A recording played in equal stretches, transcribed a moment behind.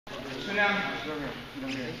So now, get over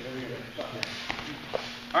here.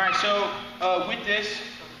 All right, so with this,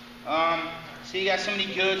 so you got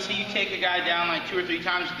somebody good, so you take a guy down like 2 or 3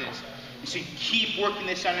 times with this. And so you keep working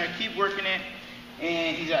this on there, keep working it,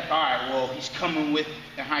 and he's like, all right, well, he's coming with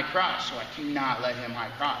a high crotch, so I cannot let him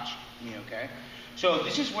high crotch me, okay? So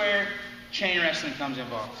this is where chain wrestling comes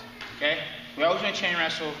involved, okay? We always want to chain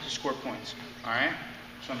wrestle to score points, all right?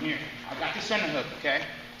 So I'm here. I've got this underhook, okay?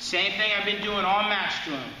 Same thing I've been doing all match to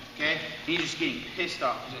him, okay? And he's just getting pissed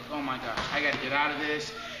off. He's like, oh my gosh, I got to get out of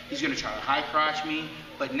this. He's going to try to high crotch me.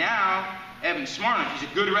 But now, Evan's smart enough. He's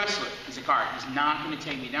a good wrestler. He's like, all right, he's not going to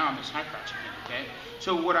take me down this high crotch again, okay?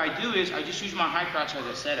 So what I do is I just use my high crotch as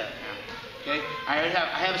a setup now, okay? I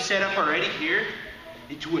have a setup already here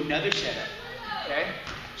into another setup, okay?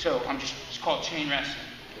 So it's called chain wrestling,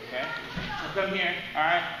 okay? So I come here, all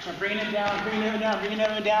right? So I'm bringing him down, bringing him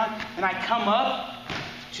down, and I come up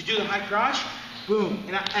to do the high crotch, boom,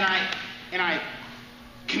 and I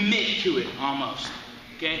commit to it almost,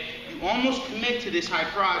 okay? You almost commit to this high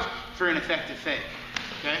crotch for an effective fake,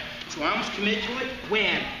 okay? So I almost commit to it,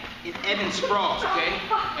 wham, and Evan sprawls, okay?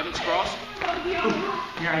 Evan sprawls, boom,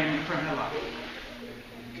 here I am in front of the lock,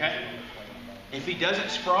 okay? If he doesn't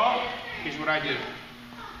sprawl, here's what I do,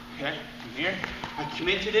 okay? From here, I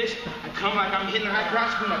commit to this, I come like I'm hitting the high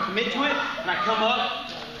crotch, boom, I commit to it, and I come up,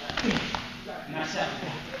 and I set.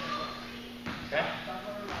 Okay?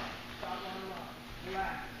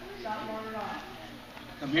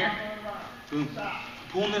 Come here. Boom.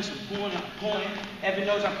 Pulling this, pulling. Evan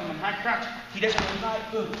knows I'm coming high crotch. He doesn't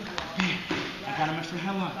revive. Boom. I got him in for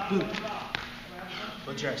headlock. Boom.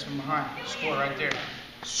 Foot dress from behind. Score right there.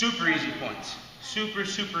 Super easy points. Super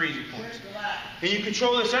easy points. And you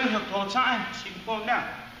control this underhook the whole time so you can pull him down.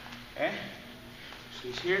 Okay? So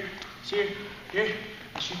he's here. Here.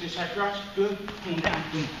 I shoot this high crotch, boom, pull him down,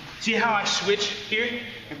 boom. See how I switch here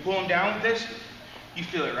and pull him down with this? You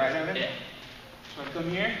feel it, right, Evan? Yeah. So I come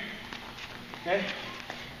here, okay,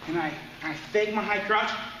 and I fake my high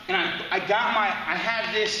crotch, and I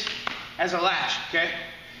have this as a latch, okay?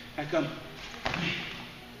 I come, and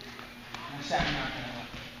I sat him out there.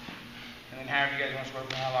 And then however you guys want to score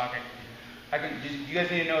from headlock, you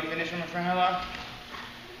guys need to know a finish from a front headlock?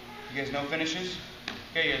 You guys know finishes?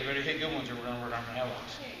 Okay, you guys ready to hit good ones or we're going to work on for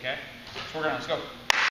headlocks, okay? So let's go.